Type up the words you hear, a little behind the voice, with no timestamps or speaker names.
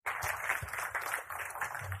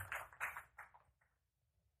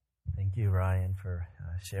you, Ryan, for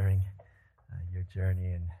sharing your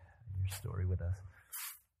journey and your story with us.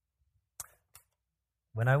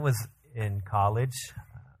 When I was in college,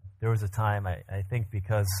 there was a time, I think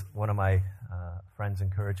because one of my friends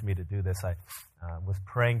encouraged me to do this, I was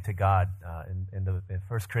praying to God in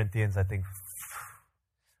 1 Corinthians, I think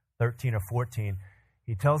 13 or 14.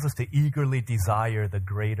 He tells us to eagerly desire the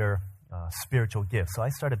greater spiritual gifts. So I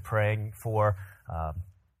started praying for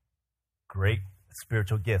great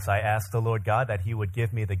spiritual gifts. I asked the Lord God that He would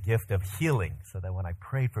give me the gift of healing so that when I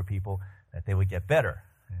prayed for people, that they would get better.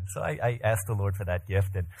 And so I asked the Lord for that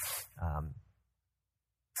gift. And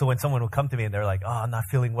so when someone would come to me and they're like, oh, I'm not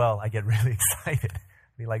feeling well, I get really excited.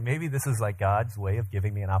 Be like, maybe this is like God's way of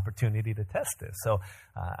giving me an opportunity to test this. So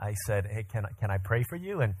I said, hey, can I pray for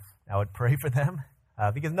you? And I would pray for them.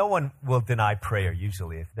 Because no one will deny prayer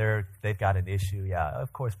usually. If they've got an issue, yeah,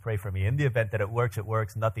 of course, pray for me. In the event that it works,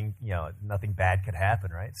 nothing bad could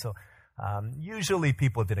happen, right? So usually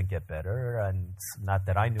people didn't get better, and not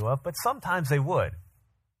that I knew of, but sometimes they would.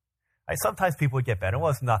 Sometimes people would get better. Well,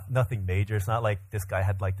 it's nothing major. It's not like this guy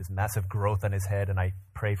had like this massive growth on his head and I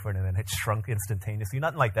prayed for it and it shrunk instantaneously.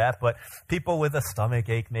 Nothing like that. But people with a stomach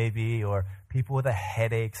ache maybe, or people with a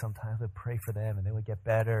headache, sometimes I'd pray for them and they would get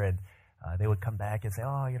better, and they would come back and say,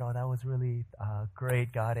 oh, that was really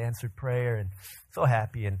great. God answered prayer, and so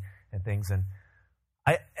happy and things. And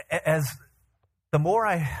the more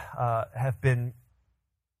I have been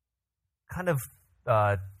kind of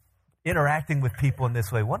interacting with people in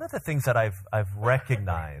this way, one of the things that I've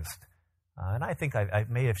recognized, and I think I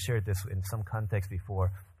may have shared this in some context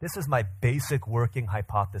before, this is my basic working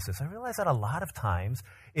hypothesis. I realize that a lot of times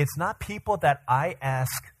it's not people that I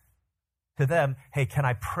ask to them, hey, can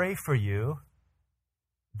I pray for you,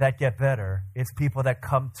 that get better. It's people that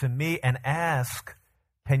come to me and ask,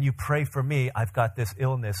 can you pray for me? I've got this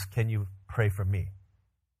illness. Can you pray for me?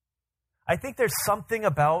 I think there's something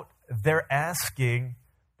about their asking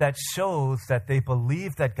that shows that they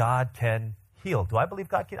believe that God can heal. Do I believe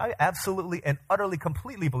God can? I absolutely and utterly,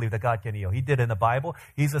 completely believe that God can heal. He did in the Bible.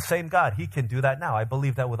 He's the same God. He can do that now. I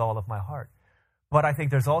believe that with all of my heart. But I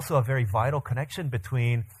think there's also a very vital connection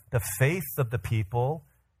between the faith of the people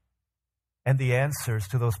and the answers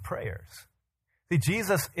to those prayers. See,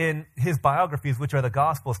 Jesus in his biographies, which are the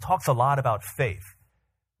Gospels, talks a lot about faith.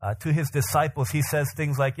 To his disciples, he says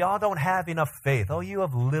things like, y'all don't have enough faith. Oh, you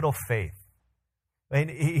have little faith. And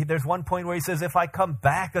there's one point where he says, if I come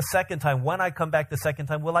back a second time, when I come back the second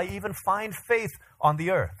time, will I even find faith on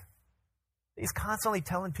the earth? He's constantly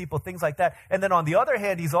telling people things like that. And then on the other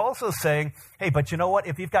hand, he's also saying, hey, but you know what?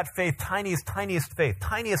 If you've got faith, tiniest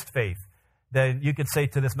faith, then you could say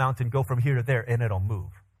to this mountain, go from here to there, and it'll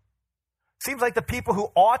move. Seems like the people who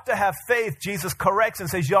ought to have faith, Jesus corrects and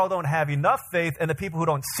says, y'all don't have enough faith. And the people who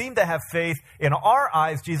don't seem to have faith, in our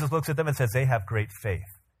eyes, Jesus looks at them and says, they have great faith.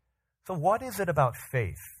 So what is it about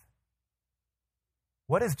faith?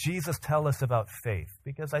 What does Jesus tell us about faith?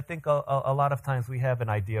 Because I think a lot of times we have an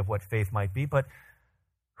idea of what faith might be, but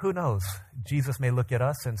who knows? Jesus may look at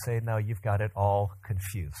us and say, no, you've got it all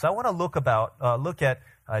confused. So I want to look at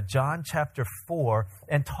John chapter 4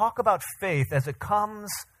 and talk about faith as it comes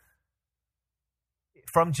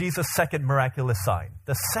from Jesus' second miraculous sign,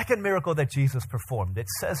 the second miracle that Jesus performed. It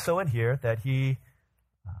says so in here that he,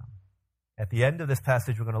 at the end of this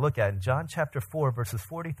passage we're going to look at, in John chapter 4, verses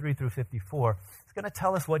 43 through 54, it's going to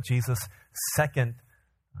tell us what Jesus' second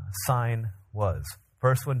sign was.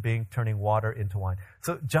 First one being turning water into wine.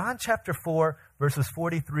 So John chapter 4, verses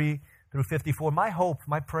 43 through 54, my hope,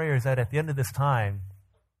 my prayer is that at the end of this time,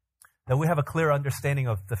 that we have a clear understanding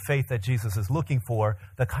of the faith that Jesus is looking for,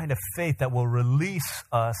 the kind of faith that will release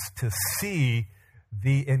us to see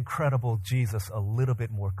the incredible Jesus a little bit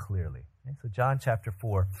more clearly. Okay? So John chapter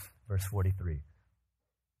 4, verse 43.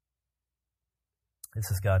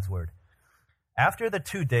 This is God's word. After the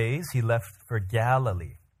 2 days, he left for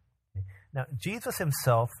Galilee. Now, Jesus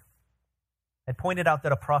himself had pointed out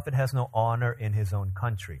that a prophet has no honor in his own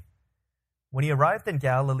country. When he arrived in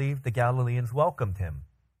Galilee, the Galileans welcomed him.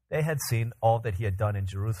 They had seen all that he had done in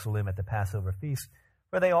Jerusalem at the Passover feast,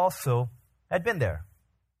 for they also had been there.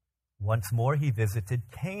 Once more, he visited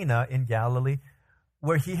Cana in Galilee,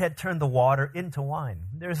 where he had turned the water into wine.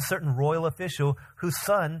 There is a certain royal official whose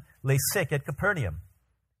son lay sick at Capernaum.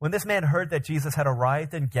 When this man heard that Jesus had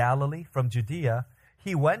arrived in Galilee from Judea,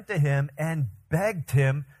 he went to him and begged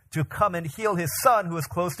him to come and heal his son who was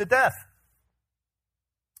close to death.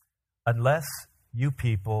 Unless you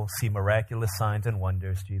people see miraculous signs and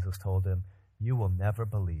wonders, Jesus told him, you will never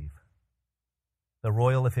believe. The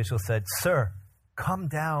royal official said, Sir, come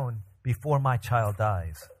down before my child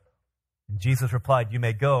dies. And Jesus replied, You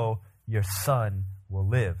may go, your son will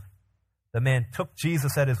live. The man took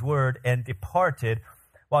Jesus at his word and departed.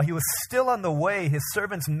 While he was still on the way, his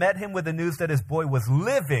servants met him with the news that his boy was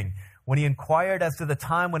living. When he inquired as to the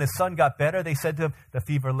time when his son got better, they said to him, the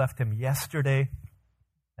fever left him yesterday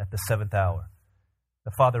at the 7th hour.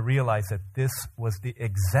 The father realized that this was the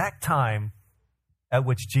exact time at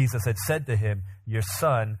which Jesus had said to him, your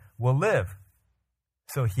son will live.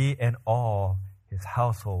 So he and all his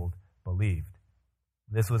household believed.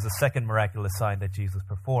 This was the second miraculous sign that Jesus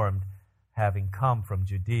performed, having come from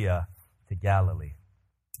Judea to Galilee.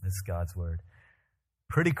 This is God's word.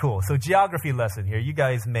 Pretty cool. So geography lesson here. You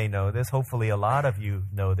guys may know this. Hopefully a lot of you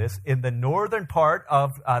know this. In the northern part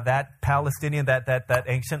of that Palestinian, that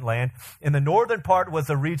ancient land, in the northern part was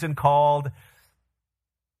a region called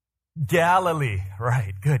Galilee.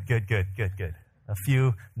 Right. Good. A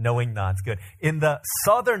few knowing nods. Good. In the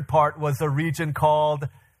southern part was a region called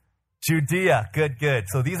Judea. Good.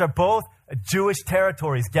 So these are both Jewish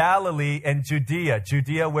territories, Galilee and Judea.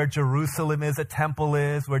 Judea, where Jerusalem is, a temple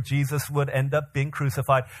is, where Jesus would end up being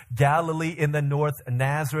crucified. Galilee in the north,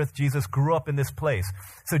 Nazareth. Jesus grew up in this place.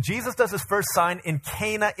 So Jesus does his first sign in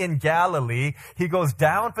Cana in Galilee. He goes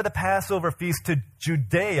down for the Passover feast to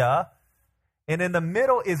Judea. And in the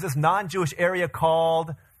middle is this non-Jewish area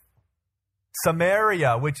called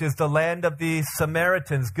Samaria, which is the land of the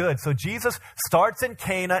Samaritans. Good. So Jesus starts in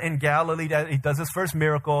Cana in Galilee. He does his first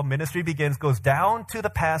miracle. Ministry begins, goes down to the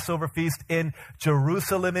Passover feast in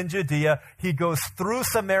Jerusalem in Judea. He goes through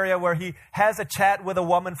Samaria where he has a chat with a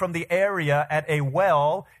woman from the area at a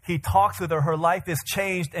well. He talks with her. Her life is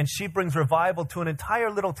changed and she brings revival to an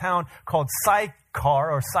entire little town called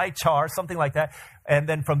Sychar, something like that. And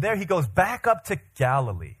then from there he goes back up to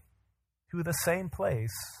Galilee, to the same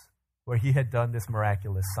place where he had done this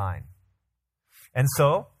miraculous sign. And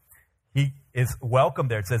so he is welcomed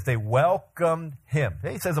there. It says they welcomed him.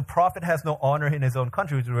 He says a prophet has no honor in his own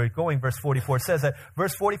country, which is where he's going. Verse 44 says that.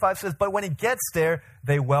 Verse 45 says, but when he gets there,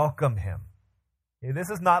 they welcome him. Okay, this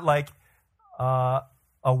is not like a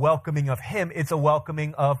welcoming of him. It's a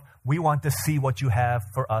welcoming of, we want to see what you have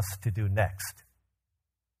for us to do next.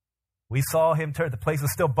 We saw him turn, the place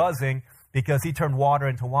is still buzzing, because he turned water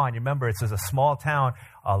into wine. You remember, it's just a small town.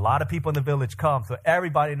 A lot of people in the village come. So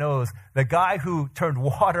everybody knows the guy who turned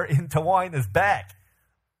water into wine is back.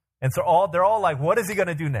 And so they're all like, what is he going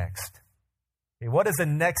to do next? Okay, what is the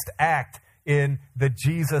next act in the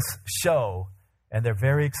Jesus show? And they're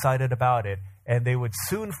very excited about it. And they would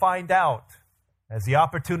soon find out, as the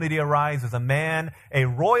opportunity arises, a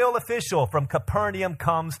royal official from Capernaum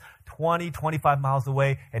comes 25 miles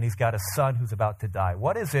away, and he's got a son who's about to die.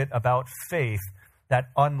 What is it about faith that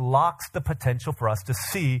unlocks the potential for us to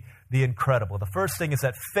see the incredible? The first thing is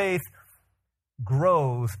that faith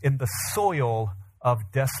grows in the soil of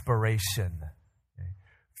desperation. Okay.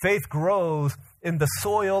 Faith grows in the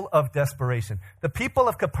soil of desperation. The people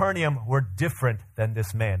of Capernaum were different than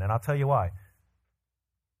this man, and I'll tell you why.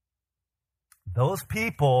 Those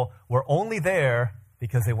people were only there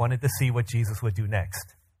because they wanted to see what Jesus would do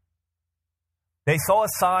next. They saw a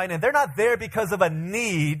sign, and they're not there because of a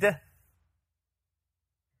need.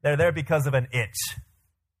 They're there because of an itch.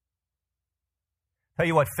 Tell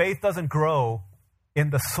you what, faith doesn't grow in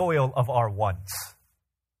the soil of our wants.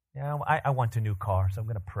 I want a new car, so I'm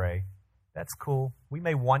going to pray. That's cool. We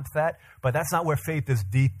may want that, but that's not where faith is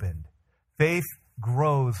deepened. Faith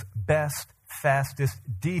grows best, fastest,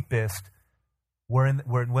 deepest when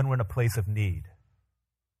we're in a place of need,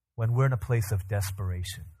 when we're in a place of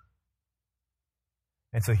desperation.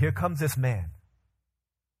 And so here comes this man,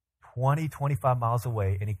 25 miles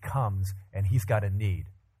away, and he comes and he's got a need.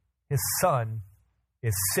 His son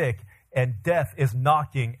is sick and death is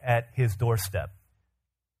knocking at his doorstep,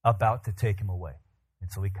 about to take him away.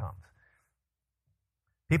 And so he comes.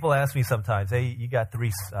 People ask me sometimes, hey, you got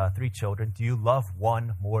three children. Do you love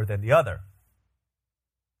one more than the other?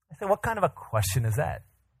 I say, what kind of a question is that?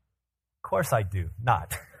 Of course I do.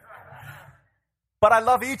 Not. But I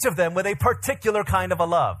love each of them with a particular kind of a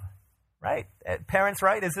love, right? Parents,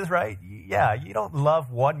 right? Is this right? Yeah, you don't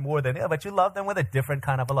love one more than the other, but you love them with a different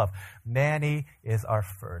kind of a love. Manny is our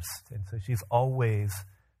first, and so she's always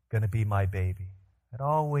going to be my baby. And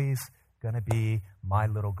always going to be my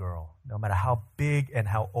little girl. No matter how big and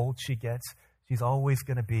how old she gets, she's always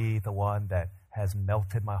going to be the one that has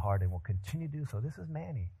melted my heart and will continue to do so. This is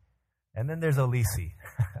Manny. And then there's Elise.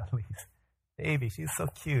 Elise. Baby, she's so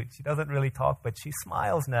cute. She doesn't really talk, but she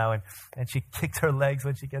smiles now, and she kicks her legs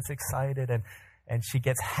when she gets excited, and she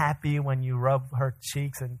gets happy when you rub her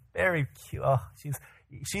cheeks, and very cute. Oh,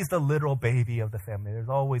 she's the literal baby of the family. There's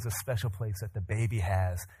always a special place that the baby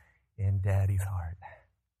has in Daddy's heart.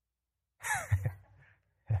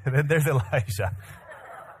 And then there's Elijah.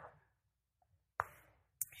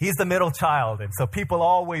 He's the middle child, and so people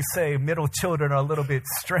always say middle children are a little bit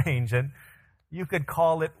strange, and you could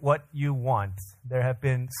call it what you want. There have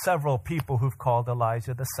been several people who've called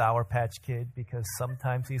Elijah the Sour Patch Kid because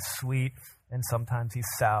sometimes he's sweet and sometimes he's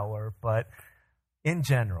sour, but in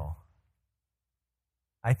general,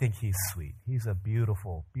 I think he's sweet. He's a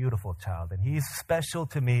beautiful, beautiful child, and he's special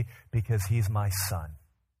to me because he's my son.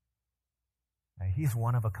 He's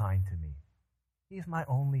one of a kind to me. He's my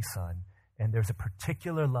only son, and there's a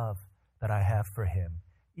particular love that I have for him,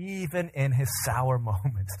 even in his sour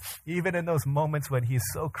moments, even in those moments when he's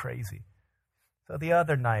so crazy. So the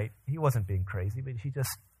other night, he wasn't being crazy, but he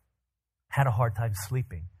just had a hard time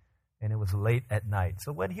sleeping, and it was late at night.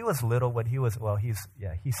 So when he was little,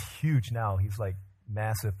 he's huge now. He's like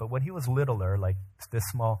massive, but when he was littler, like this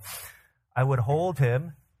small, I would hold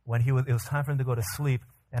him when it was time for him to go to sleep,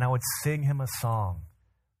 and I would sing him a song.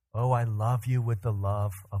 Oh, I love you with the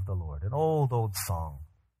love of the Lord. An old, old song.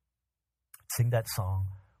 Sing that song,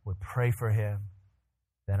 would pray for him.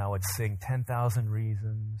 Then I would sing 10,000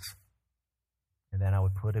 Reasons. And then I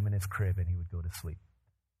would put him in his crib and he would go to sleep.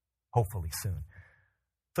 Hopefully soon.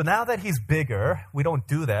 So now that he's bigger, we don't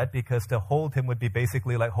do that because to hold him would be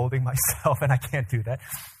basically like holding myself, and I can't do that.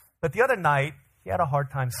 But the other night, he had a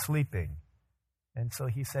hard time sleeping. And so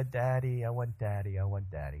he said, Daddy, I want Daddy, I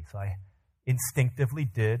want Daddy. So I instinctively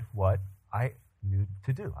did what I knew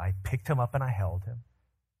to do. I picked him up and I held him.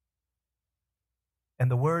 And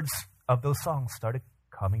the words of those songs started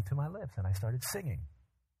coming to my lips, and I started singing.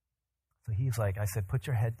 So he's like, I said, put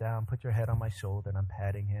your head down, put your head on my shoulder, and I'm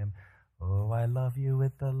patting him. Oh, I love you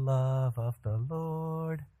with the love of the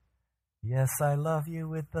Lord. Yes, I love you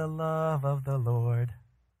with the love of the Lord.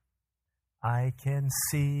 I can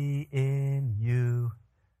see in you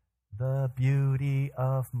the beauty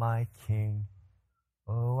of my King.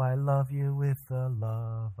 Oh, I love you with the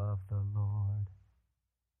love of the Lord.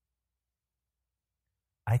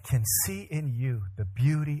 I can see in you the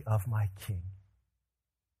beauty of my King.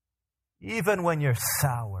 Even when you're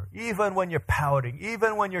sour, even when you're pouting,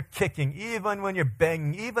 even when you're kicking, even when you're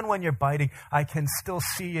banging, even when you're biting, I can still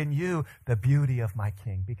see in you the beauty of my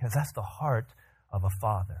King, because that's the heart of a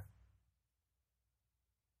father.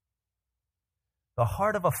 The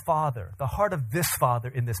heart of a father, the heart of this father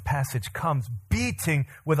in this passage comes beating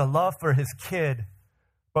with a love for his kid,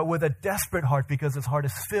 but with a desperate heart because his heart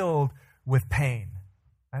is filled with pain.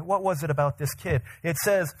 Right? What was it about this kid? It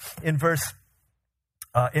says in verse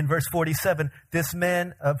 47, this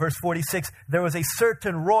man, verse 46, there was a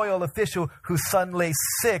certain royal official whose son lay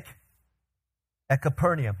sick at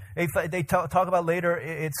Capernaum. They talk about later,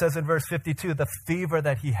 it says in verse 52, the fever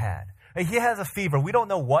that he had. He has a fever. We don't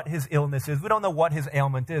know what his illness is. We don't know what his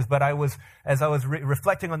ailment is. But as I was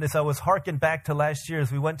reflecting on this, I was hearkened back to last year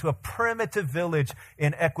as we went to a primitive village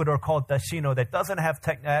in Ecuador called Dashino that doesn't have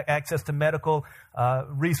access to medical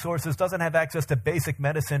resources, doesn't have access to basic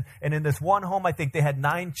medicine. And in this one home, I think they had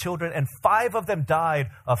 9 children, and 5 of them died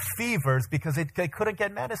of fevers because they couldn't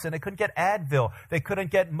get medicine. They couldn't get Advil. They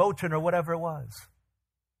couldn't get Motrin or whatever it was.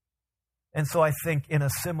 And so I think in a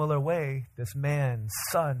similar way, this man's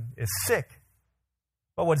son is sick.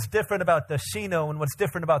 But what's different about Dashino and what's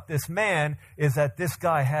different about this man is that this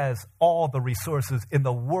guy has all the resources in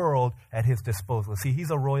the world at his disposal. See, he's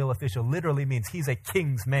a royal official. Literally means he's a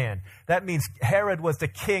king's man. That means Herod was the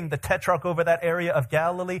king, the tetrarch over that area of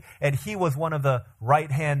Galilee, and he was one of the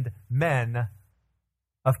right-hand men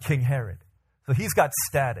of King Herod. So he's got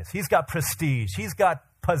status. He's got prestige. He's got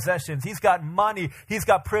possessions. He's got money. He's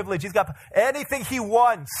got privilege. He's got anything he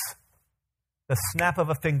wants. The snap of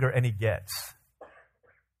a finger and he gets.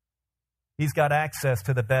 He's got access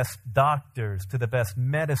to the best doctors, to the best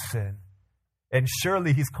medicine. And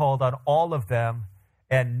surely he's called on all of them,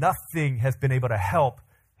 and nothing has been able to help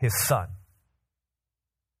his son.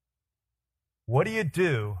 What do you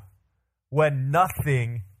do when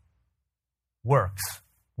nothing works?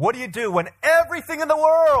 What do you do when everything in the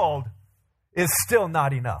world is still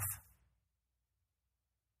not enough?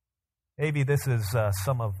 Maybe this is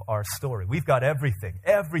some of our story. We've got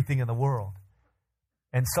everything in the world,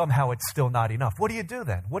 and somehow it's still not enough. What do you do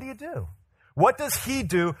then? What do you do? What does he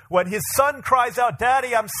do when his son cries out,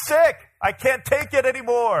 Daddy, I'm sick. I can't take it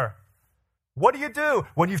anymore. What do you do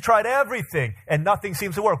when you've tried everything and nothing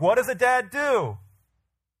seems to work? What does a dad do?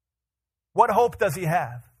 What hope does he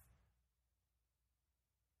have?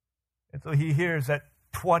 And so he hears that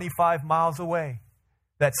 25 miles away,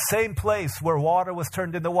 that same place where water was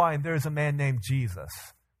turned into wine, there's a man named Jesus.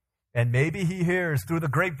 And maybe he hears through the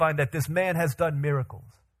grapevine that this man has done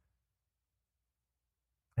miracles.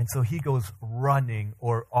 And so he goes running,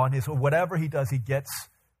 or on his, or whatever he does, he gets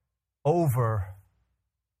over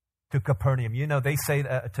to Capernaum. You know, they say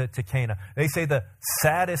to Cana, they say the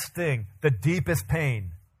saddest thing, the deepest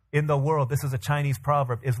pain in the world, this is a Chinese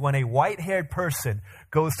proverb, is when a white-haired person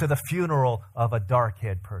goes to the funeral of a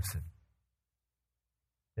dark-haired person.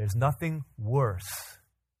 There's nothing worse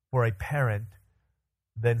for a parent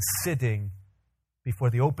than sitting before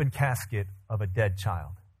the open casket of a dead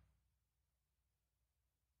child.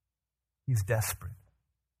 He's desperate.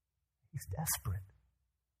 He's desperate.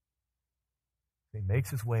 He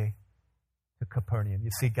makes his way to Capernaum.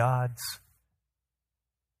 You see, God's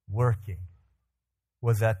working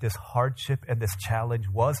was that this hardship and this challenge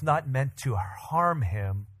was not meant to harm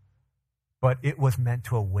him, but it was meant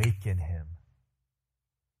to awaken him.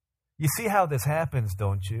 You see how this happens,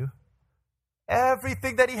 don't you?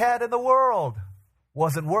 Everything that he had in the world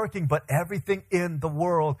wasn't working, but everything in the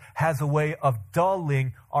world has a way of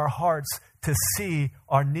dulling our hearts to see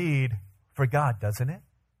our need for God, doesn't it?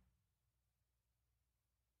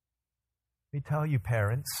 Let me tell you,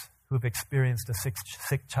 parents who have experienced a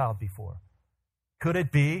sick child before, could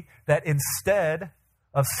it be that instead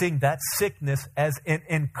of seeing that sickness as an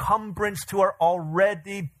encumbrance to our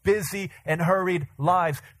already busy and hurried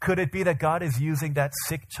lives, could it be that God is using that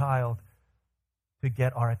sick child to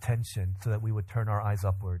get our attention so that we would turn our eyes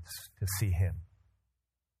upwards to see him?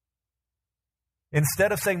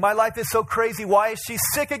 Instead of saying, my life is so crazy, why is she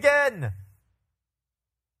sick again?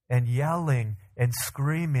 And yelling and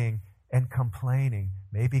screaming and complaining,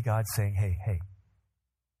 maybe God's saying, hey,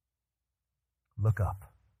 look up.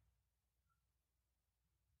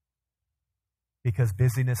 Because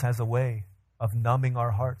busyness has a way of numbing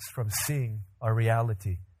our hearts from seeing our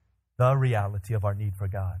reality, the reality of our need for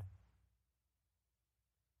God.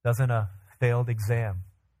 Doesn't a failed exam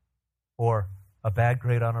or a bad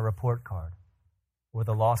grade on a report card or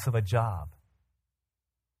the loss of a job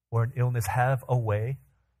or an illness have a way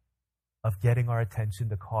of getting our attention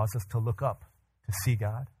to cause us to look up, to see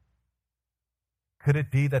God? Could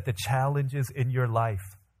it be that the challenges in your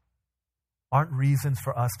life aren't reasons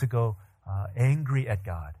for us to go angry at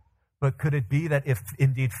God? But could it be that if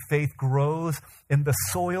indeed faith grows in the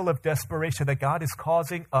soil of desperation, that God is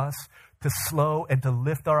causing us to slow and to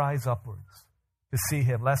lift our eyes upwards, to see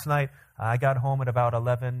him? Last night, I got home at about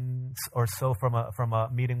 11 or so from a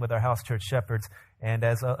meeting with our house church shepherds, and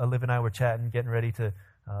as Liv and I were chatting, getting ready to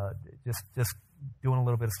just doing a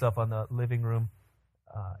little bit of stuff on the living room,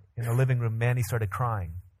 in the living room, Manny started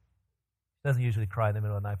crying. She doesn't usually cry in the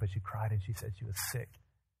middle of the night, but she cried and she said she was sick.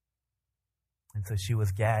 And so she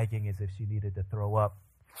was gagging as if she needed to throw up.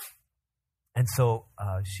 And so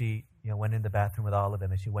she went in the bathroom with Olive,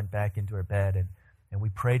 and then she went back into her bed, and we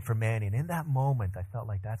prayed for Manny. And in that moment, I felt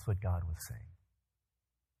like that's what God was saying.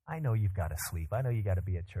 I know you've got to sleep. I know you got to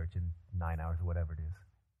be at church in 9 hours or whatever it is.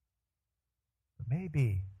 But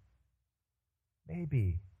maybe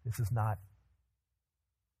this is not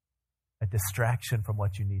a distraction from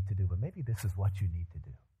what you need to do, but maybe this is what you need to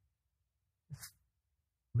do. Just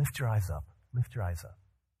lift your eyes up. Lift your eyes up.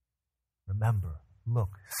 Remember, look,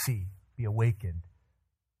 see, be awakened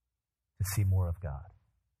to see more of God.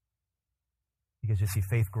 Because you see,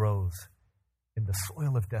 faith grows in the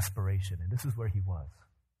soil of desperation, and this is where he was.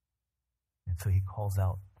 And so he calls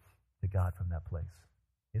out to God from that place.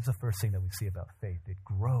 Here's the first thing that we see about faith. It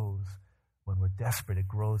grows when we're desperate. It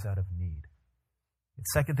grows out of need. The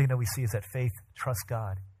second thing that we see is that faith trusts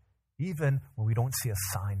God even when we don't see a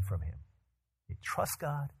sign from him. It trusts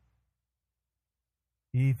God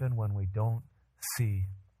even when we don't see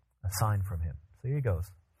a sign from him. So here he goes.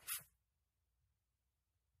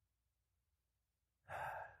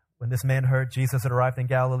 When this man heard Jesus had arrived in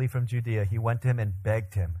Galilee from Judea, he went to him and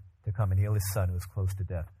begged him to come and heal his son who was close to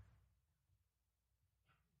death.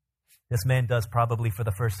 This man does probably for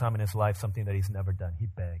the first time in his life something that he's never done. He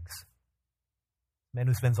begs. A man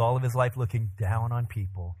who spends all of his life looking down on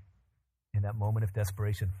people, in that moment of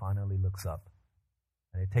desperation, finally looks up.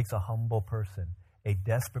 And it takes a humble person, a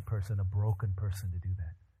desperate person, a broken person to do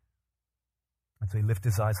that. And so he lifts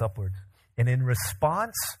his eyes upwards. And in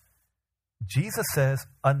response, Jesus says,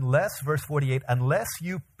 verse 48, unless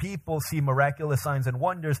you people see miraculous signs and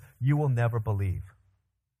wonders, you will never believe.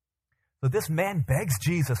 So this man begs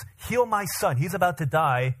Jesus, heal my son. He's about to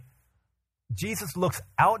die. Jesus looks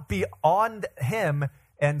out beyond him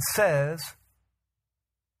and says,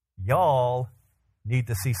 y'all need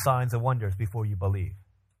to see signs and wonders before you believe.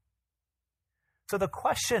 So the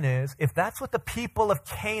question is, if that's what the people of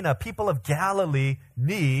Cana, people of Galilee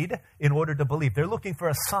need in order to believe, they're looking for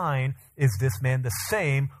a sign, is this man the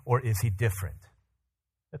same or is he different?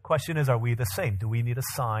 The question is, are we the same? Do we need a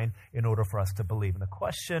sign in order for us to believe? And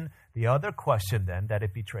the other question then that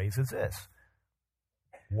it betrays is this.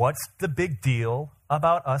 What's the big deal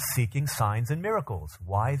about us seeking signs and miracles?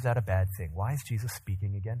 Why is that a bad thing? Why is Jesus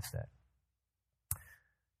speaking against that?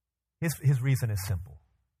 His reason is simple.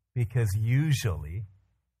 Because usually,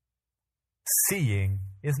 seeing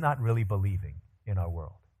is not really believing in our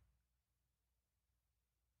world.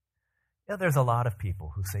 There's a lot of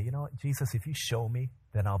people who say, you know what, Jesus, if you show me,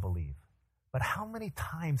 then I'll believe. But how many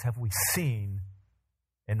times have we seen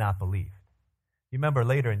and not believed? You remember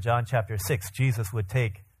later in John chapter 6, Jesus would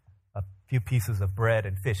take a few pieces of bread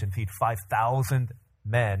and fish and feed 5,000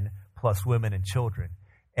 men plus women and children.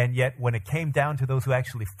 And yet when it came down to those who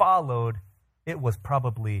actually followed, it was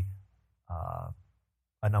probably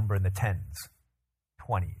a number in the 10s,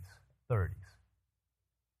 20s, 30s.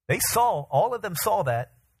 All of them saw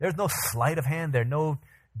that. There's no sleight of hand there, no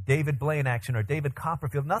David Blaine action or David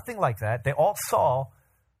Copperfield, nothing like that. They all saw,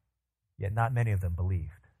 yet not many of them believed.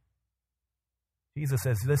 Jesus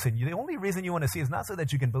says, listen, the only reason you want to see is not so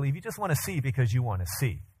that you can believe. You just want to see because you want to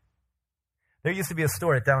see. There used to be a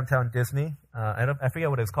store at downtown Disney. I forget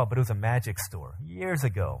what it was called, but it was a magic store years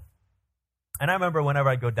ago. And I remember whenever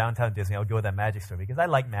I'd go downtown Disney, I would go to that magic store because I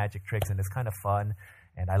like magic tricks and it's kind of fun.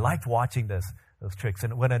 And I liked watching those tricks.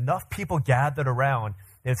 And when enough people gathered around,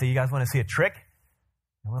 they'd say, you guys want to see a trick?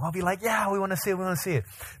 And we'll all be like, yeah, we want to see it.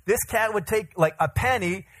 This cat would take like a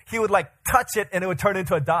penny, he would like touch it and it would turn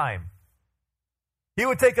into a dime. He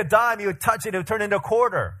would take a dime, he would touch it, it would turn into a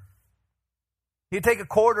quarter. He'd take a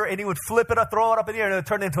quarter and he would flip it up, throw it up in the air, and it would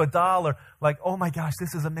turn into $1. Like, oh my gosh,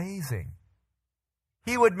 this is amazing.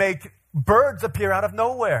 He would make birds appear out of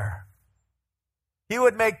nowhere. He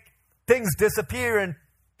would make things disappear and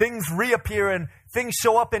things reappear and things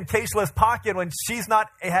show up in Keishla's pocket when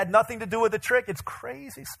it had nothing to do with the trick. It's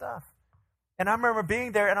crazy stuff. And I remember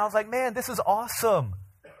being there and I was like, man, this is awesome.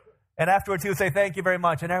 And afterwards he would say, thank you very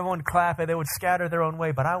much. And everyone would clap and they would scatter their own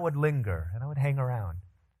way, but I would linger and I would hang around.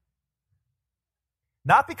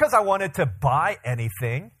 Not because I wanted to buy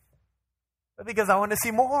anything, but because I wanted to see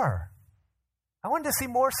more. I wanted to see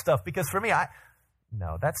more stuff because for me,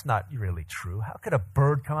 no, that's not really true. How could a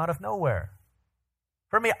bird come out of nowhere?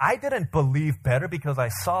 For me, I didn't believe better because I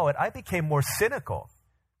saw it. I became more cynical.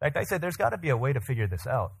 In fact, I said, there's got to be a way to figure this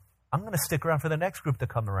out. I'm going to stick around for the next group to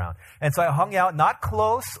come around. And so I hung out, not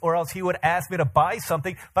close, or else he would ask me to buy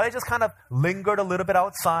something, but I just kind of lingered a little bit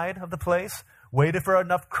outside of the place, waited for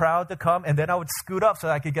enough crowd to come, and then I would scoot up so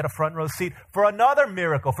that I could get a front row seat for another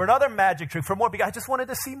miracle, for another magic trick, for more, because I just wanted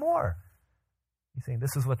to see more. He's saying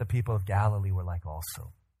this is what the people of Galilee were like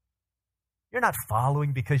also. You're not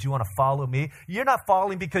following because you want to follow me. You're not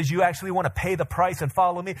following because you actually want to pay the price and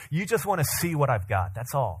follow me. You just want to see what I've got.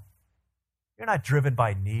 That's all. You're not driven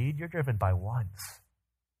by need. You're driven by wants.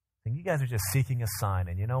 And you guys are just seeking a sign.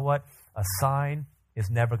 And you know what? A sign is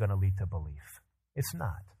never going to lead to belief. It's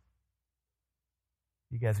not.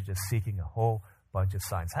 You guys are just seeking a whole bunch of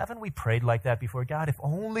signs. Haven't we prayed like that before? God, if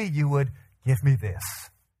only you would give me this,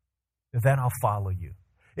 then I'll follow you.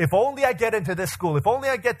 If only I get into this school, if only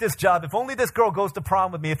I get this job, if only this girl goes to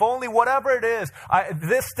prom with me, if only whatever it is,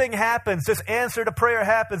 this thing happens, this answer to prayer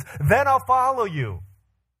happens, then I'll follow you.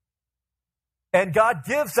 And God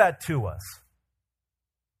gives that to us.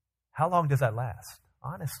 How long does that last?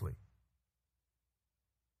 Honestly.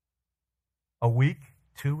 A week,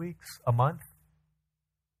 2 weeks, a month?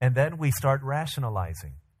 And then we start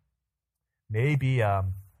rationalizing. Maybe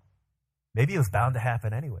it was bound to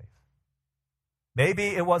happen anyways. Maybe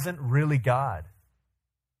it wasn't really God.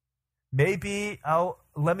 Maybe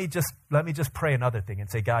let me just pray another thing and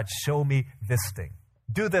say, God, show me this thing.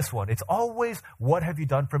 Do this one. It's always, what have you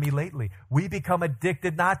done for me lately? We become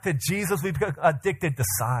addicted not to Jesus, we become addicted to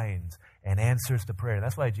signs and answers to prayer.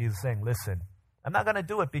 That's why Jesus is saying, listen, I'm not going to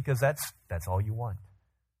do it because that's all you want.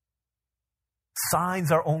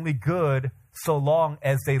 Signs are only good so long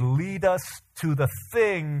as they lead us to the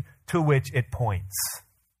thing to which it points.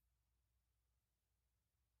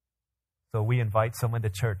 So we invite someone to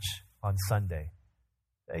church on Sunday.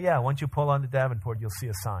 Yeah, once you pull on the Davenport, you'll see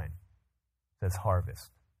a sign. It says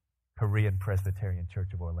Harvest, Korean Presbyterian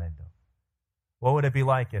Church of Orlando. What would it be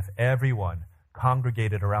like if everyone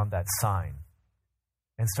congregated around that sign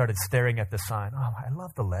and started staring at the sign? Oh, I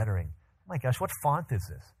love the lettering. Oh my gosh, what font is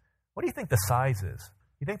this? What do you think the size is?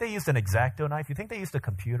 You think they used an X-Acto knife? You think they used a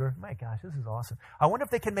computer? My gosh, this is awesome. I wonder if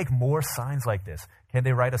they can make more signs like this. Can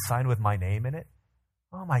they write a sign with my name in it?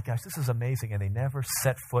 Oh my gosh, this is amazing. And they never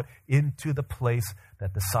set foot into the place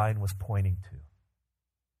that the sign was pointing to.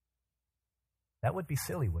 That would be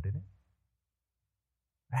silly, wouldn't it?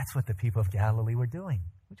 That's what the people of Galilee were doing.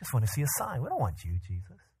 We just want to see a sign. We don't want you,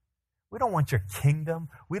 Jesus. We don't want your kingdom.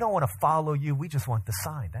 We don't want to follow you. We just want the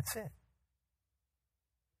sign. That's it.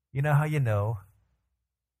 You know how you know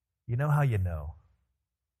You know how you know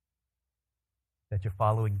that you're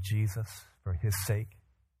following Jesus for his sake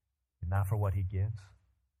and not for what he gives?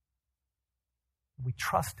 We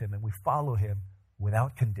trust him and we follow him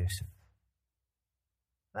without conditions.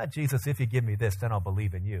 Not Jesus, if you give me this, then I'll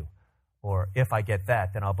believe in you. Or if I get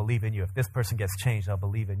that, then I'll believe in you. If this person gets changed, I'll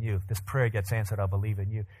believe in you. If this prayer gets answered, I'll believe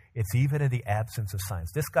in you. It's even in the absence of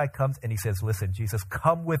signs. This guy comes and he says, listen, Jesus,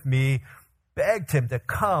 come with me. Begged him to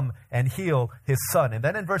come and heal his son. And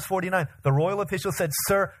then in verse 49, the royal official said,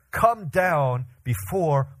 sir, come down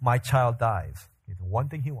before my child dies. It's one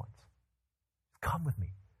thing he wants. Come with me.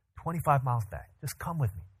 25 miles back. Just come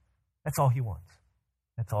with me. That's all he wants.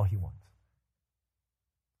 That's all he wants.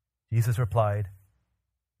 Jesus replied,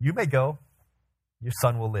 you may go. Your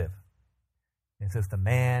son will live. And it says the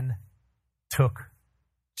man took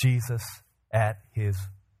Jesus at his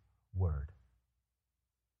word.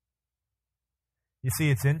 You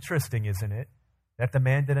see, it's interesting, isn't it, that the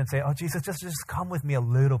man didn't say, oh, Jesus, just come with me a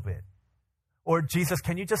little bit. Or, Jesus,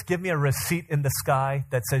 can you just give me a receipt in the sky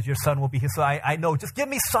that says your son will be his son? I know, just give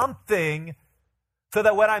me something so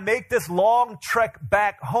that when I make this long trek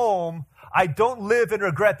back home, I don't live in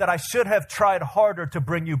regret that I should have tried harder to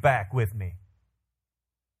bring you back with me.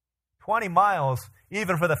 20 miles,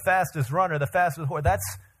 even for the fastest runner, the fastest horse,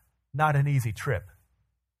 that's not an easy trip.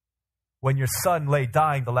 When your son lay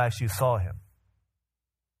dying the last you saw him.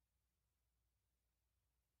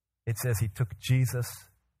 It says he took Jesus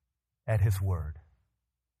at his word.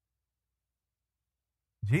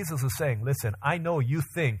 Jesus was saying, listen, I know you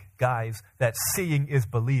think, guys, that seeing is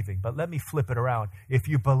believing, but let me flip it around. If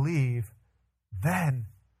you believe, then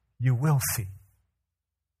you will see.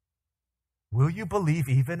 Will you believe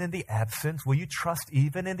even in the absence? Will you trust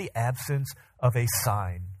even in the absence of a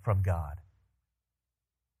sign from God?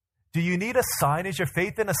 Do you need a sign? Is your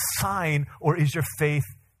faith in a sign, or is your faith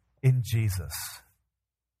in Jesus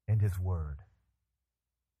and his word?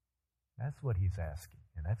 That's what he's asking,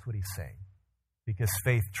 and that's what he's saying. Because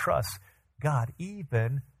faith trusts God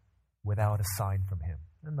even without a sign from him.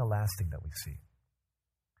 And the last thing that we see.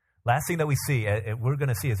 Last thing that we see, we're going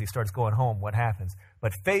to see as he starts going home what happens.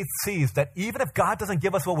 But faith sees that even if God doesn't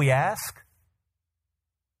give us what we ask,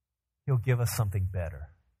 he'll give us something better.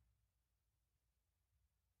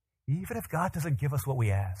 Even if God doesn't give us what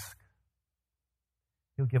we ask,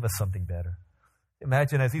 he'll give us something better.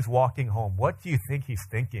 Imagine as he's walking home, what do you think he's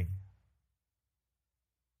thinking?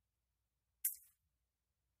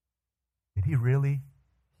 Did he really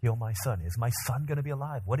heal my son? Is my son going to be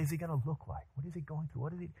alive? What is he going to look like? What is he going through?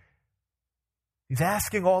 He's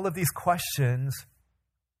asking all of these questions.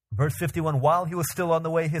 Verse 51, while he was still on the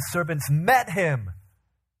way, his servants met him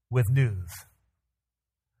with news.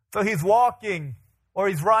 So he's walking or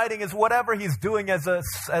he's riding, is whatever he's doing as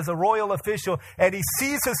a royal official, and he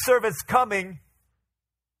sees his servants coming,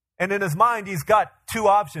 and in his mind he's got two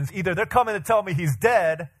options. Either they're coming to tell me he's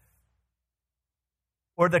dead,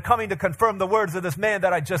 or they're coming to confirm the words of this man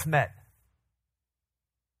that I just met,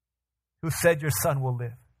 who said your son will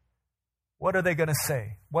live. What are they going to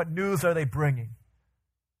say? What news are they bringing?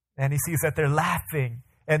 And he sees that they're laughing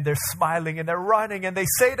and they're smiling and they're running, and they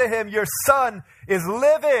say to him, your son is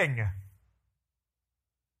living.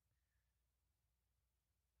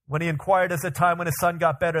 When he inquired as the time when his son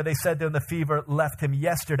got better, they said to him, the fever left him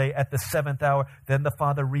yesterday at the 7th hour. Then the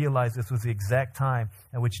father realized this was the exact time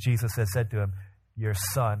at which Jesus had said to him, your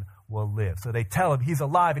son will live. So they tell him he's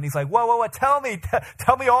alive, and he's like, whoa, tell me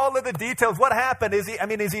all of the details. What happened? Is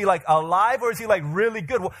he like alive, or is he like really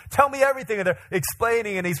good? Well, tell me everything. And they're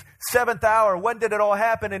explaining, and he's 7th hour. When did it all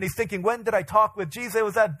happen? And he's thinking, when did I talk with Jesus? It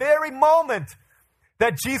was that very moment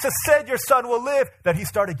that Jesus said your son will live that he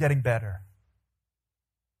started getting better.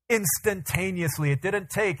 Instantaneously. It didn't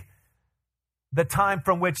take the time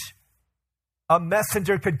from which a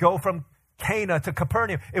messenger could go from Cana to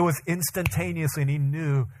Capernaum. It was instantaneously, and he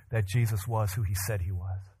knew that Jesus was who he said he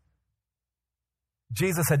was.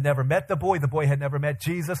 Jesus had never met the boy had never met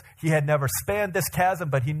Jesus. He had never spanned this chasm,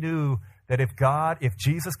 but he knew that if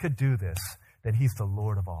Jesus could do this, then he's the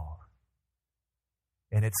Lord of all.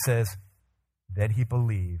 And it says, then he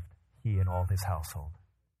believed, he and all his household.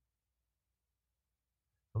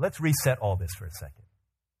 So let's reset all this for a second.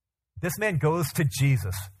 This man goes to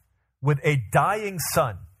Jesus with a dying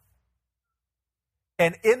son,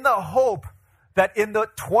 and in the hope that in the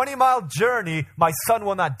 20-mile journey, my son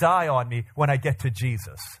will not die on me when I get to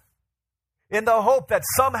Jesus. In the hope that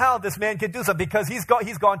somehow this man can do something, because he's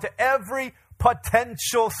gone to every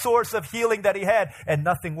potential source of healing that he had, and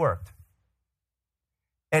nothing worked.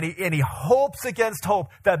 And he hopes against hope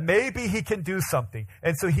that maybe he can do something.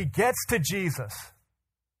 And so he gets to Jesus.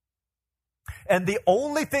 And the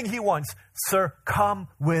only thing he wants, sir, come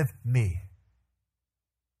with me.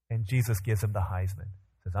 And Jesus gives him the Heisman.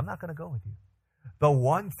 Says, I'm not going to go with you. The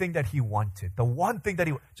one thing that he wanted,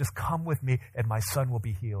 just come with me and my son will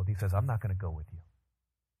be healed. He says, I'm not going to go with you.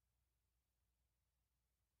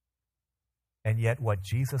 And yet what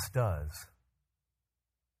Jesus does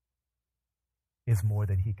is more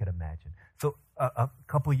than he could imagine. So a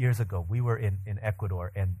couple years ago, we were in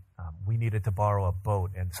Ecuador, and we needed to borrow a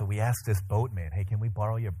boat. And so we asked this boatman, hey, can we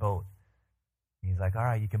borrow your boat? And he's like, all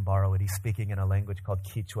right, you can borrow it. He's speaking in a language called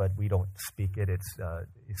Quechua. We don't speak it. It's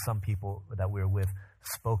some people that we were with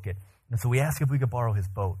spoke it. And so we asked if we could borrow his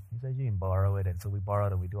boat. He said, you can borrow it. And so we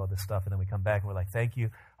borrowed it. We do all this stuff. And then we come back and we're like, thank you.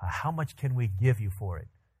 How much can we give you for it?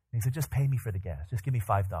 And he said, just pay me for the gas. Just give me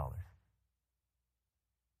 $5.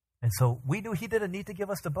 And so we knew he didn't need to give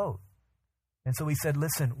us the boat. And so we said,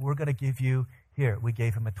 listen, we're going to give you, here. We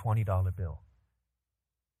gave him a $20 bill.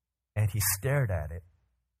 And he stared at it.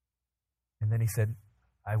 And then he said,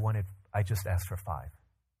 I just asked for 5.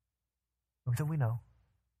 We said, we know.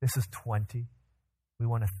 This is 20. We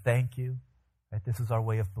want to thank you. Right? This is our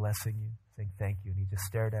way of blessing you, saying thank you. And he just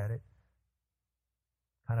stared at it,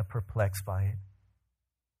 kind of perplexed by it.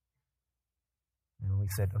 And we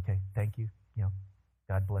said, okay, thank you.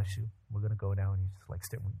 God bless you. We're going to go now. And he's just like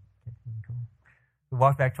staring. We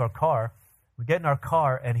walk back to our car. We get in our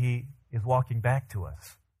car, and he is walking back to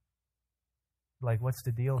us. Like, what's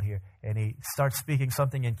the deal here? And he starts speaking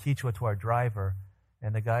something in Quechua to our driver.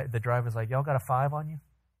 And the driver's like, y'all got a 5 on you?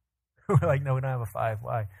 We're like, no, we don't have a 5.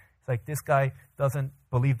 Why? It's like, this guy doesn't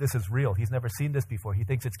believe this is real. He's never seen this before. He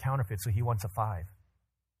thinks it's counterfeit, so he wants a 5.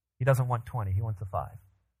 He doesn't want 20. He wants a 5.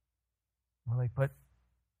 We're like, but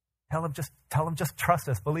tell him just trust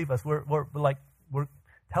us, believe us.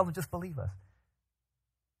 Tell him just believe us.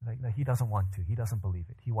 Like, no, he doesn't want to. He doesn't believe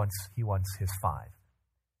it. He wants his 5.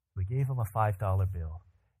 We gave him a $5 bill,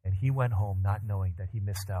 and he went home not knowing that he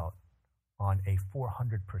missed out on a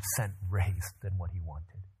 400% raise than what he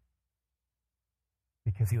wanted.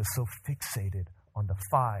 Because he was so fixated on the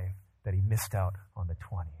 5 that he missed out on the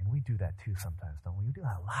 20. And we do that too sometimes, don't we? We do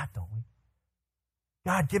that a lot, don't we?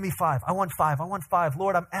 God, give me 5. I want 5. I want 5.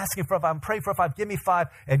 Lord, I'm asking for 5. I'm praying for 5. Give me 5.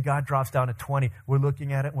 And God drops down to 20. We're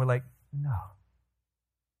looking at it and we're like, no.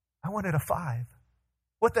 I wanted a 5.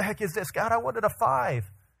 What the heck is this? God, I wanted a 5.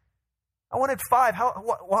 I wanted 5.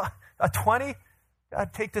 What? A 20?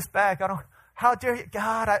 God, take this back. How dare you?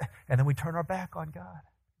 God. And then we turn our back on God.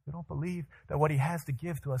 We don't believe that what he has to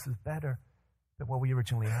give to us is better than what we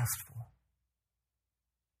originally asked for.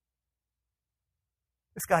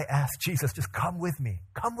 This guy asked Jesus, just come with me.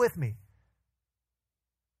 Come with me.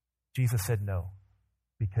 Jesus said no,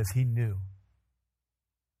 because he knew.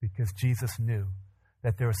 Because Jesus knew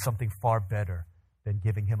that there was something far better than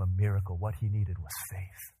giving him a miracle. What he needed was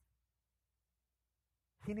faith.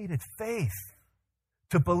 He needed faith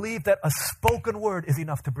to believe that a spoken word is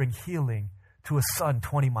enough to bring healing to a son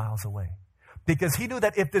 20 miles away. Because he knew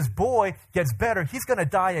that if this boy gets better, he's going to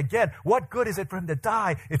die again. What good is it for him to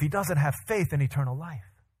die if he doesn't have faith in eternal life?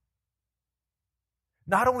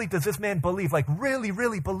 Not only does this man believe, like really,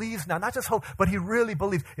 really believes now, not just hope, but he really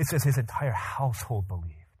believes. It says his entire household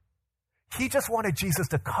believed. He just wanted Jesus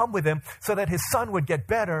to come with him so that his son would get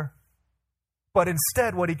better. But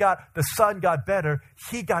instead, what he got, the son got better.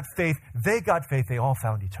 He got faith. They got faith. They all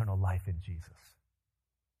found eternal life in Jesus.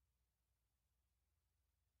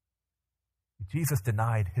 Jesus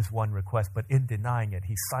denied his one request, but in denying it,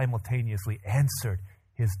 he simultaneously answered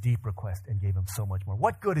his deep request and gave him so much more.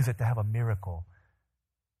 What good is it to have a miracle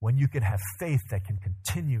when you can have faith that can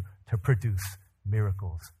continue to produce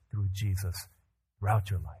miracles through Jesus throughout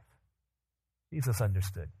your life? Jesus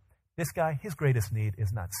understood. This guy, his greatest need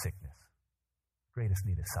is not sickness. His greatest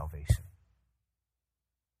need is salvation.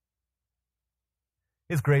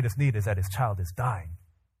 His greatest need is that his child is dying.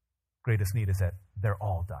 Greatest need is that they're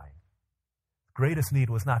all dying. Greatest need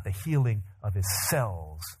was not the healing of his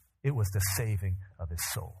cells. It was the saving of his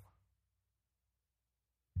soul.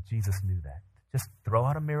 Jesus knew that. Just throw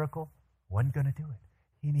out a miracle, wasn't going to do it.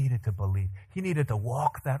 He needed to believe. He needed to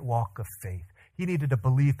walk that walk of faith. He needed to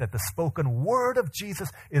believe that the spoken word of Jesus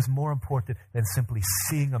is more important than simply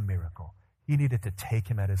seeing a miracle. He needed to take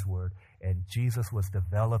him at his word, and Jesus was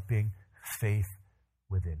developing faith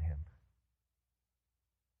within him.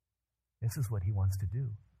 This is what he wants to do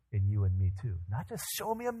in you and me too. Not just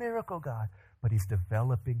show me a miracle, God, but he's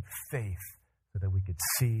developing faith so that we could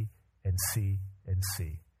see and see and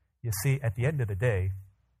see. You see, at the end of the day,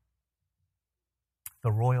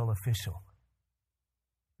 the royal official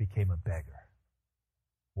became a beggar.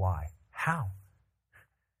 Why? How?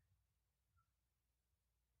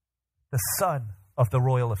 The son of the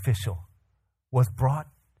royal official was brought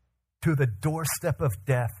to the doorstep of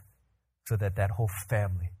death so that that whole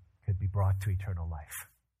family could be brought to eternal life.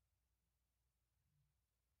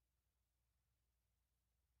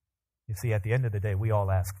 You see, at the end of the day, we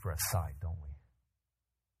all ask for a sign, don't we?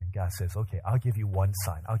 And God says, okay, I'll give you one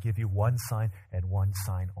sign. I'll give you one sign and one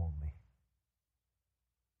sign only.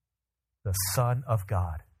 The Son of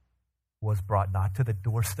God was brought not to the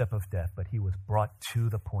doorstep of death, but he was brought to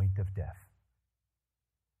the point of death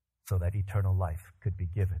so that eternal life could be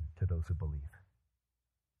given to those who believe.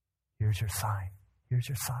 Here's your sign. Here's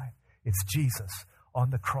your sign. It's Jesus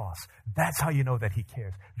on the cross. That's how you know that he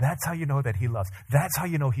cares. That's how you know that he loves. That's how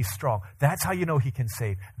you know he's strong. That's how you know he can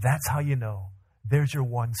save. That's how you know. There's your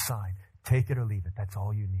one sign. Take it or leave it. That's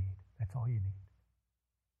all you need. That's all you need.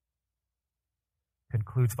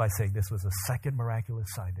 Concludes by saying this was the second miraculous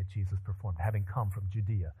sign that Jesus performed, having come from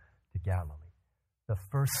Judea to Galilee. The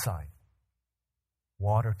first sign,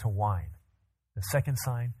 water to wine. The second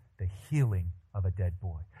sign, the healing of a dead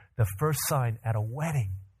boy. The first sign at a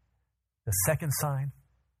wedding. The second sign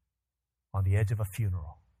on the edge of a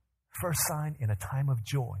funeral. First sign in a time of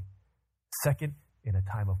joy. Second in a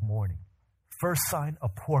time of mourning. First sign, a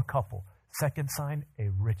poor couple. Second sign, a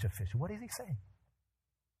rich official. What is he saying?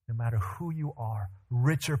 No matter who you are,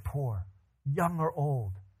 rich or poor, young or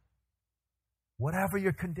old, whatever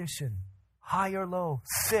your condition, high or low,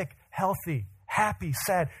 sick, healthy, happy,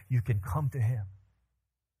 sad, you can come to him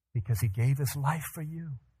because he gave his life for you.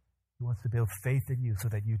 He wants to build faith in you so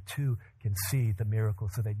that you too can see the miracle,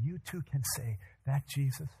 so that you too can say, that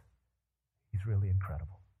Jesus, he's really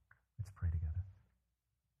incredible. Let's pray together.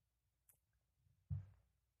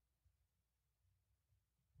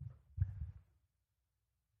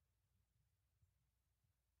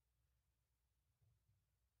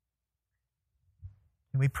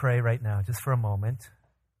 Can we pray right now, just for a moment,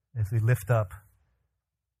 as we lift up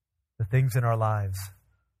the things in our lives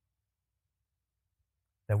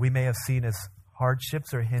that we may have seen as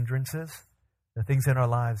hardships or hindrances, the things in our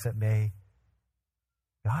lives that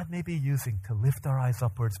God may be using to lift our eyes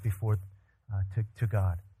upwards before to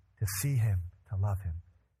God, to see him, to love him,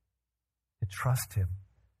 to trust him,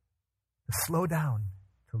 to slow down,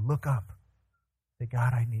 to look up, say,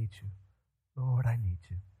 God, I need you. Lord, I need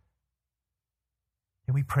you.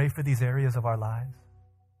 Can we pray for these areas of our lives?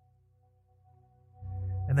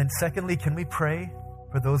 And then secondly, can we pray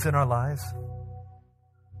for those in our lives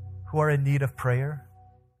who are in need of prayer,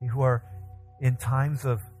 who are in times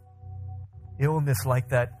of illness like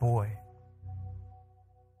that boy,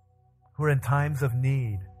 who are in times of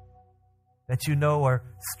need, that you know are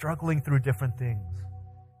struggling through different things?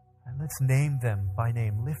 And let's name them by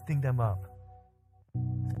name, lifting them up.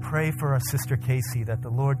 Pray for our sister Casey, that the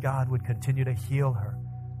Lord God would continue to heal her,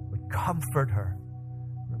 would comfort her,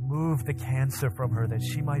 remove the cancer from her, that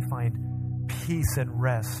she might find peace and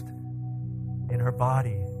rest in her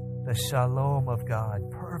body, the shalom of God,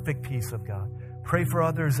 perfect peace of God. Pray for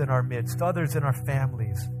others in our midst, others in our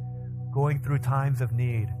families, going through times of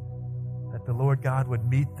need, that the Lord God would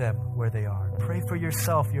meet them where they are. Pray for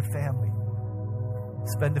yourself, your family.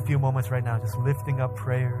 Spend a few moments right now just lifting up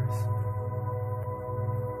prayers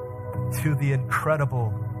to the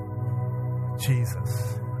incredible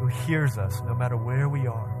Jesus, who hears us no matter where we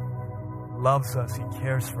are, loves us, he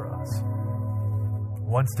cares for us,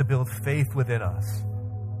 wants to build faith within us.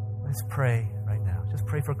 Let's pray right now. Just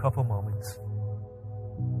pray for a couple moments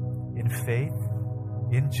in faith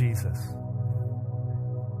in Jesus,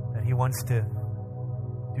 that he wants to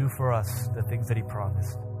do for us the things that he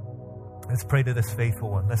promised. Let's pray to this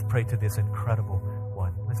faithful one. Let's pray to this incredible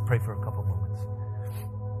one. Let's pray for a couple moments.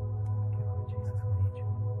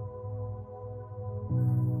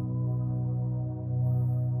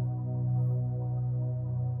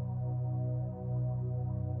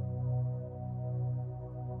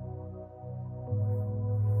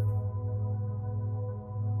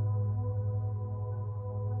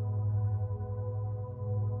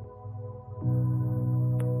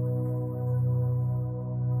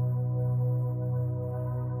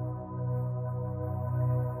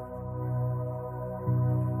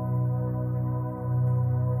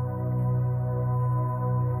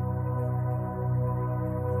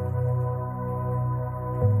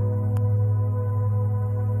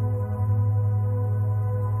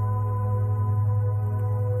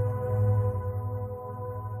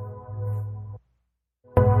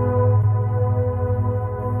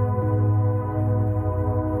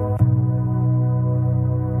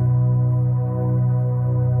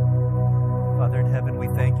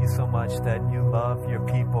 That you love your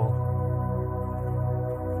people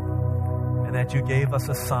and that you gave us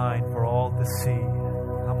a sign for all to see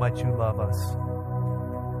how much you love us.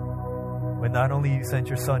 when not only you sent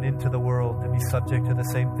your Son into the world to be subject to the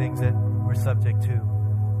same things that we're subject to,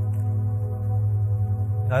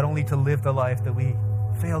 not only to live the life that we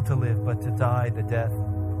failed to live, but to die the death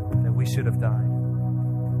that we should have died.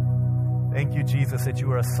 Thank you, Jesus, that you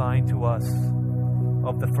are a sign to us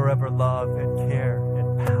of the forever love and care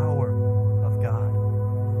and power of God.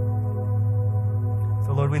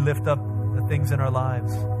 So, Lord, we lift up the things in our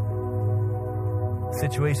lives,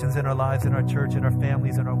 situations in our lives, in our church, in our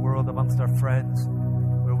families, in our world, amongst our friends,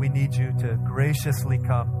 where we need you to graciously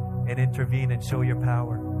come and intervene and show your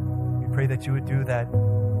power. We pray that you would do that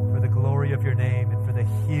for the glory of your name and for the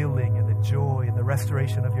healing and the joy and the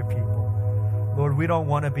restoration of your people. Lord, we don't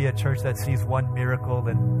want to be a church that sees one miracle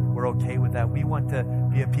and we're okay with that. We want to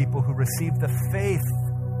be a people who receive the faith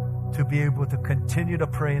to be able to continue to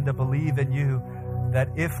pray and to believe in you, that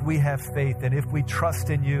if we have faith and if we trust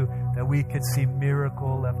in you, that we could see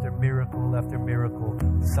miracle after miracle after miracle,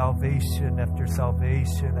 salvation after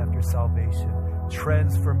salvation after salvation,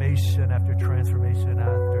 transformation after transformation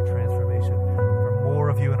after transformation, for more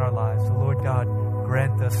of you in our lives. So, Lord God,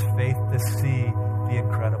 grant us faith to see the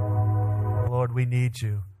incredible. Lord, we need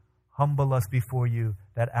you. Humble us before you,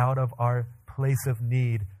 that out of our place of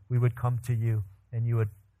need, we would come to you and you would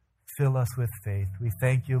fill us with faith. We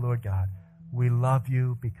thank you, Lord God. We love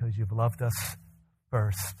you because you've loved us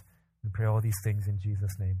first. We pray all these things in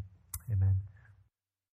Jesus' name. Amen.